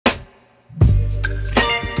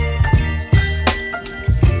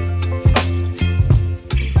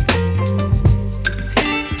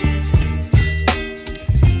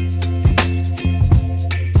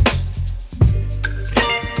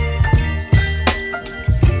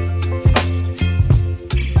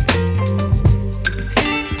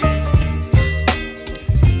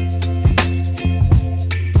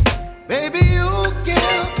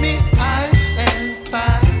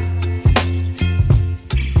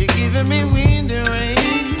giving me wind and rain.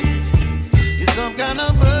 You're some kind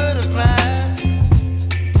of butterfly.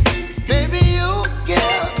 Baby, you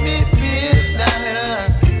give me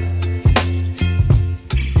midnight.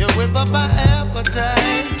 You whip up my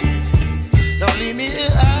appetite. Don't leave me here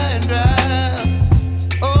high and dry.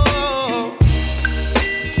 Oh,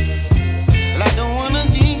 well, I don't wanna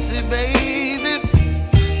jinx it, baby,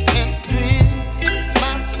 and twist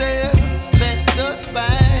myself at the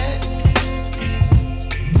spine.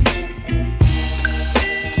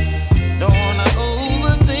 Don't wanna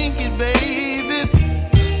overthink it, baby.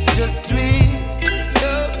 It's just twist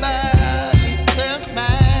your body and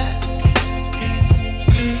mine.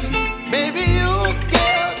 Baby, you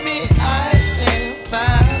give me ice and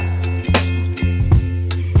fire.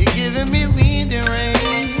 You're giving me wind and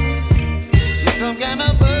rain. You're some kind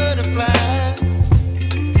of butterfly.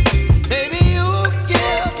 Baby, you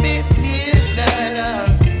give me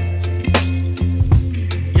midnight.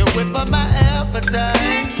 You whip up my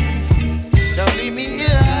appetite. Don't leave me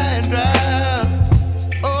here high and dry.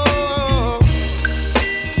 Oh,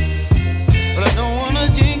 but I don't wanna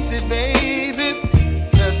jinx it, baby.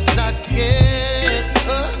 Let's not get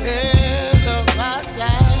ahead of my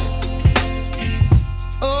time.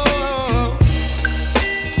 Oh,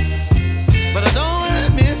 but I don't wanna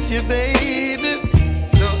miss you, baby.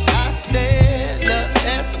 So I stand up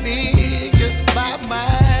and speak my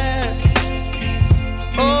mind.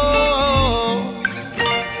 Oh,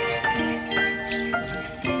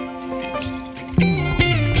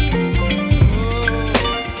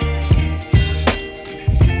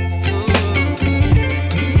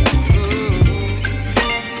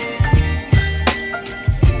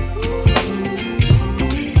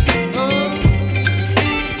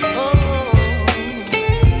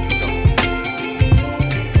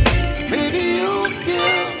 baby, you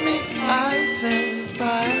give me ice and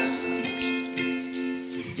fire.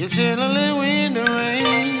 You're chilling wind and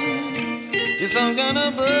rain. You're some kind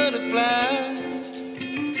of butterfly.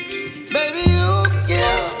 Baby, you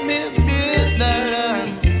give me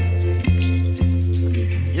midnight.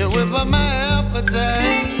 You whip up my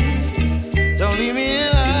appetite.